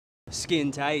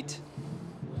Skin tight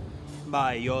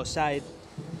by your side.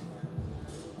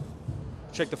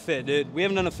 Check the fit, dude. We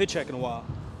haven't done a fit check in a while.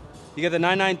 You got the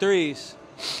 993s.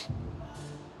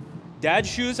 Dad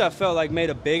shoes, I felt like made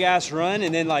a big ass run,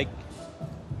 and then like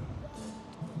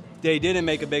they didn't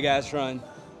make a big ass run.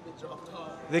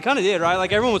 They kind of did, right?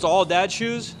 Like everyone was all dad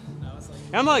shoes.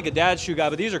 And I'm not like a dad shoe guy,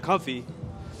 but these are comfy.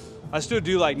 I still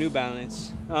do like New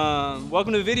Balance.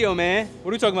 Welcome to the video, man.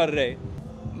 What are we talking about today?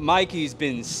 Mikey's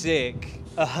been sick.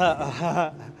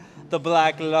 The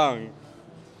black lung.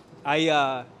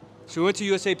 So we went to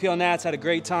USAPL Nats, had a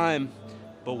great time,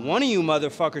 but one of you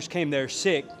motherfuckers came there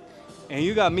sick, and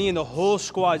you got me and the whole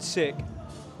squad sick.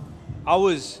 I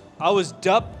was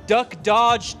duck,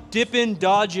 dodge, dipping,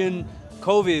 dodging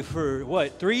COVID for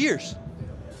what, 3 years?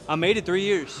 I made it 3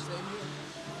 years.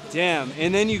 Damn,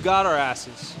 and then you got our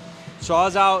asses. So I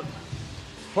was out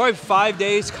probably 5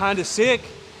 days kind of sick,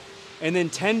 and then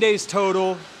 10 days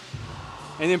total,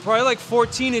 and then probably like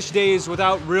 14-ish days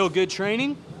without real good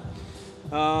training.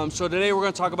 So today we're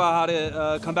gonna talk about how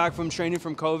to come back from training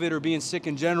from COVID or being sick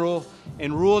in general.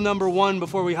 And rule number one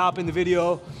before we hop in the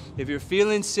video, if you're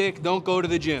feeling sick, don't go to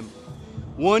the gym.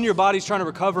 One, your body's trying to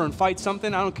recover and fight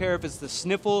something. I don't care if it's the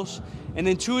sniffles. And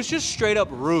then two, it's just straight up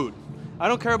rude. I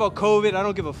don't care about COVID. I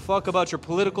don't give a fuck about your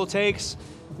political takes.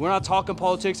 We're not talking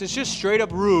politics. It's just straight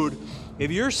up rude.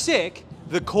 If you're sick,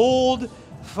 the cold,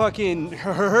 fucking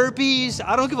herpes,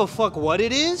 I don't give a fuck what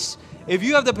it is. If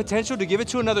you have the potential to give it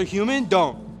to another human,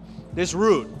 don't. It's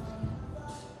rude.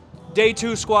 Day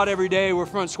 2 squat every day. We're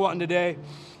front squatting today.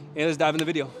 And let's dive in the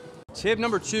video. Tip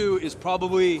number 2 is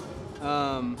probably,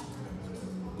 when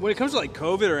it comes to like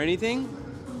COVID or anything,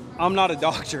 I'm not a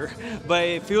doctor, but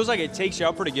it feels like it takes you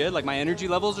out pretty good. Like my energy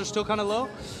levels are still kind of low.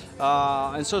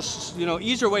 And so, you know,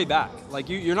 ease your way back. Like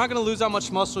you're not gonna lose that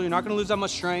much muscle. You're not gonna lose that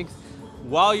much strength.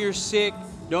 While you're sick,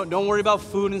 don't worry about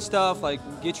food and stuff. Like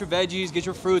get your veggies, get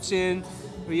your fruits in.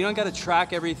 But you don't gotta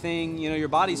track everything. You know, your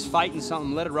body's fighting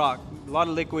something, let it rock. A lot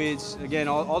of liquids, again,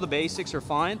 all the basics are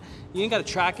fine. You ain't gotta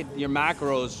track your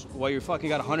macros while you're fucking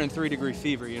got 103-degree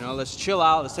fever, you know? Let's chill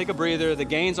out, let's take a breather. The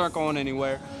gains aren't going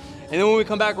anywhere. And then when we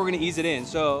come back, we're gonna ease it in.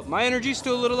 So my energy's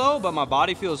still a little low, but my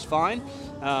body feels fine.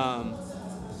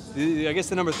 I guess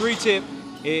the number 3 tip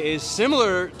is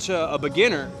similar to a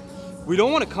beginner. We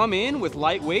don't want to come in with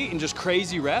lightweight and just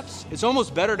crazy reps. It's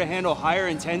almost better to handle higher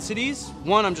intensities.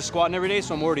 One, I'm just squatting every day,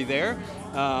 so I'm already there.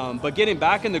 But getting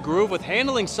back in the groove with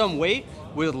handling some weight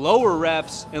with lower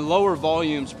reps and lower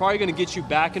volumes, probably gonna get you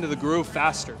back into the groove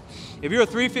faster. If you're a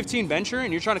 315 bencher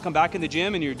and you're trying to come back in the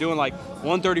gym and you're doing like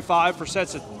 135 for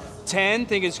sets of 10,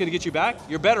 thinking it's gonna get you back,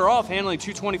 you're better off handling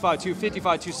 225,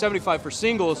 255, 275 for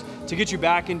singles to get you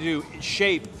back into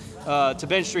shape to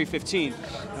bench 315.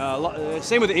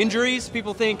 Same with injuries.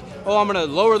 People think, oh, I'm gonna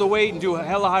lower the weight and do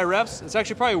hella high reps. It's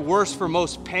actually probably worse for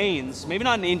most pains. Maybe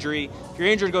not an injury. If you're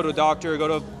injured, go to a doctor, go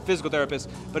to a physical therapist.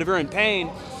 But if you're in pain,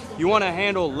 you wanna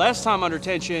handle less time under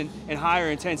tension and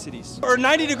higher intensities. Or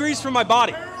 90 degrees from my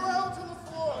body. Parallel to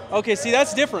the floor. Okay, see,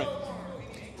 that's different.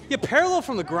 Yeah, parallel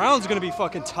from the ground is gonna be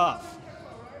fucking tough.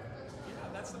 Yeah,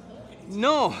 that's the point.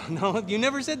 No, you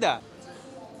never said that.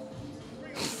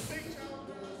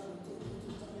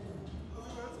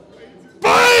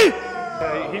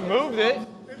 He moved it.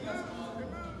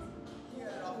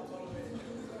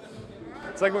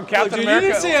 It's like when Captain dude, America.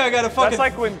 you didn't say I got a fucking. That's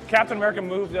like when Captain America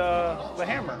moved the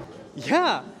hammer.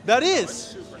 Yeah, that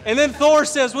is. And then Thor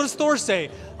says, what does Thor say?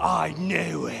 I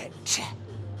knew it.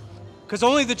 Because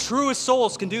only the truest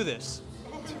souls can do this.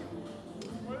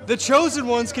 The chosen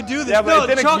ones can do this. Yeah, but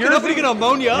no, chalk it up and get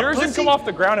ammonia up. Yours didn't come off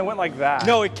the ground and went like that.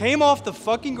 No, it came off the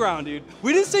fucking ground, dude.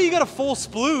 We didn't say you got a full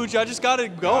splooge. I just got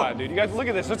it going. God, dude, you guys look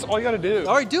at this. That's all you got to do.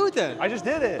 All right, do it then. I just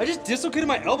did it. I just dislocated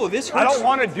my elbow. This hurts. I don't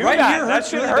want to do right that. Here That hurts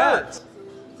shit really bad. hurts.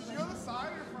 Did you go to the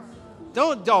side or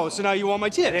front? Don't. So now you want my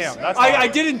tips? Damn, that's I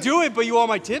didn't do it, but you want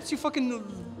my tips? You fucking.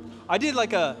 I did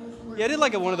like a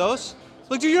one of those.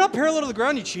 Look, dude, you're not parallel to the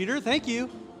ground, you cheater. Thank you.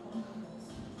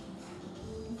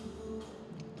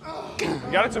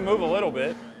 You got it to move a little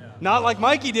bit. Not like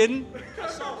Mikey didn't. I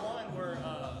saw one where,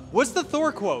 What's the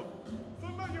Thor quote?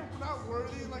 Something about you're not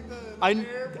worthy, like the I-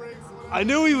 air breaks or whatever. I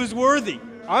knew he was worthy.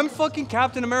 I'm fucking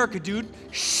Captain America, dude.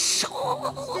 Stupid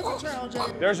challenge.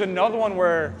 There's another one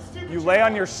where you lay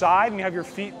on your side and you have your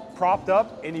feet propped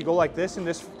up and you go like this and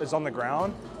this is on the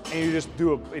ground and you just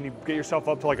and you get yourself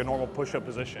up to like a normal push-up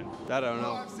position. That I don't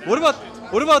know.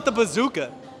 What about the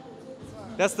bazooka?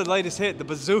 That's the latest hit, the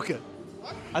bazooka.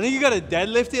 I think you gotta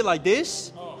deadlift it like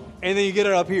this, and then you get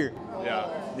it up here.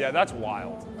 Yeah, that's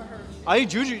wild. I think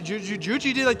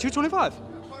Juji did like 225.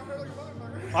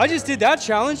 I just did that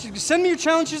challenge. Send me your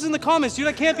challenges in the comments, dude.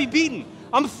 I can't be beaten.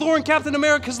 I'm Thor and Captain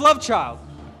America's love child.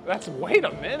 Wait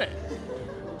a minute.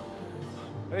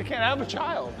 They can't have a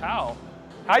child. How?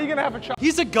 How are you gonna have a child?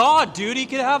 He's a god, dude. He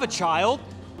could have a child.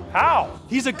 How?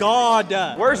 He's a god.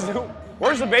 Where's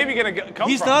the baby gonna come from?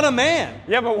 He's not a man.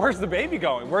 Yeah, but where's the baby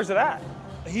going? Where's it at?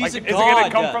 He's a god. Is it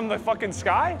gonna come from the fucking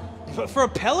sky? For a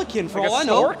pelican, for Like all a I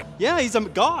know. stork? Yeah, he's a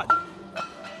god.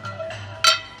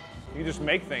 You just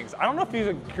make things. I don't know if he's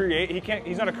a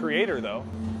He's not a creator though.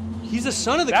 He's the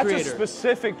son of the That's creator. a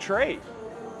specific trait.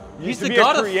 He's the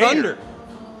god of thunder.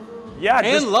 Yeah,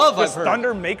 and love, does I've heard.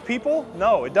 thunder make people?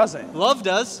 No, it doesn't. Love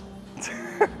does.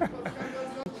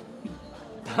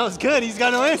 That was good. He's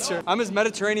got no answer. I'm his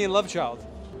Mediterranean love child.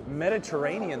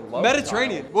 Mediterranean love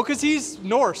Mediterranean. child? Well, because he's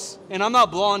Norse, and I'm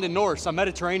not blonde and Norse. I'm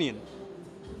Mediterranean.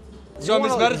 So I'm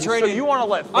his Mediterranean. So you want to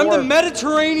let Thor... I'm the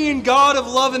Mediterranean god of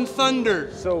love and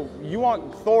thunder. So you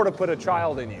want Thor to put a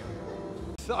child in you?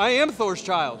 I am Thor's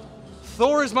child.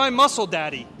 Thor is my muscle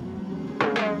daddy.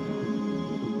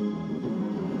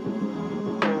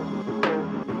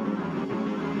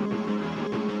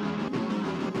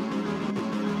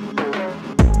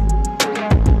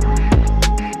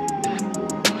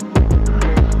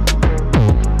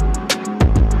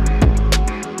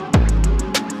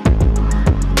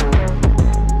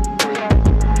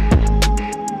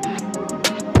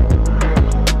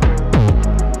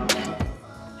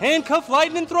 Handcuff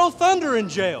lightning, throw thunder in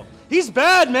jail. He's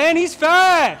bad, man. He's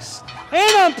fast.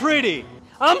 And I'm pretty.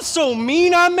 I'm so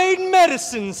mean I made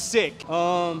medicine sick.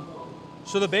 So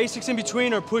the basics in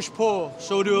between are push-pull.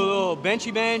 So we'll do a little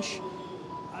benchy bench.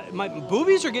 My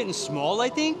boobies are getting small, I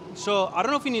think. So I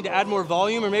don't know if you need to add more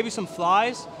volume or maybe some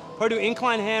flies. Probably do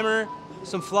incline hammer,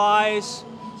 some flies,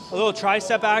 a little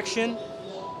tricep action.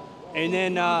 And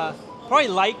then probably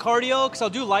light cardio, because I'll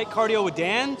do light cardio with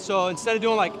Dan. So instead of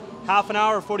doing like half an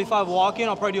hour or 45 walking,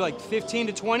 I'll probably do like 15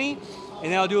 to 20,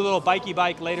 and then I'll do a little bikey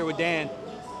bike later with Dan.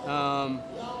 And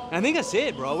I think that's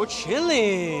it, bro. We're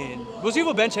chilling. We'll see if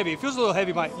we'll bench heavy. It feels a little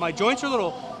heavy. My joints are a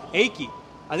little achy.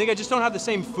 I think I just don't have the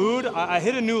same food. I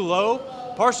hit a new low,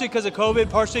 partially because of COVID,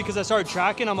 partially because I started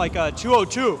tracking. I'm like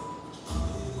 202.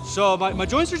 So my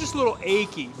joints are just a little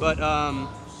achy, but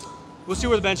we'll see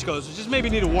where the bench goes. We just maybe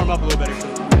need to warm up a little better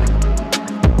too.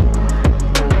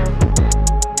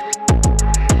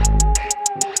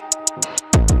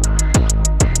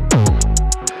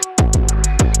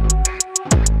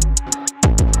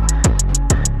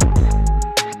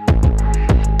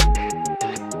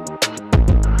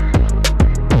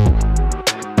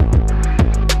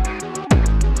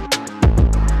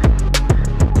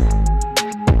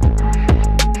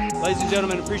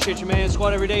 Gentlemen, appreciate you, man.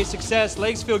 Squat every day, success.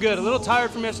 Legs feel good. A little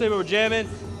tired from yesterday, but we're jamming.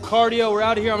 Cardio, we're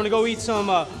out of here. I'm gonna go eat some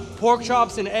pork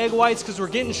chops and egg whites because we're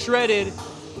getting shredded.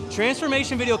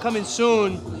 Transformation video coming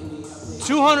soon.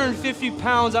 250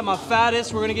 pounds at my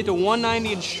fattest. We're gonna get to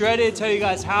 190 and shredded. Tell you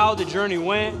guys how the journey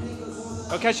went.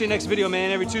 I'll catch you next video,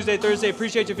 man. Every Tuesday, Thursday.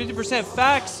 Appreciate you. 50%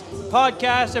 Facts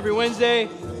podcast every Wednesday.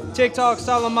 TikTok,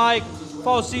 Silentmikke.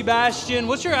 Follow Sebastian.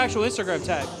 What's your actual Instagram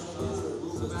tag?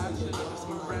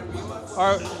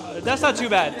 That's not too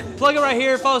bad. Plug it right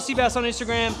here. Follow Seabass on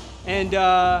Instagram and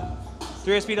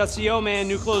 3sb.co, man.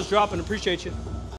 New clothes dropping. Appreciate you.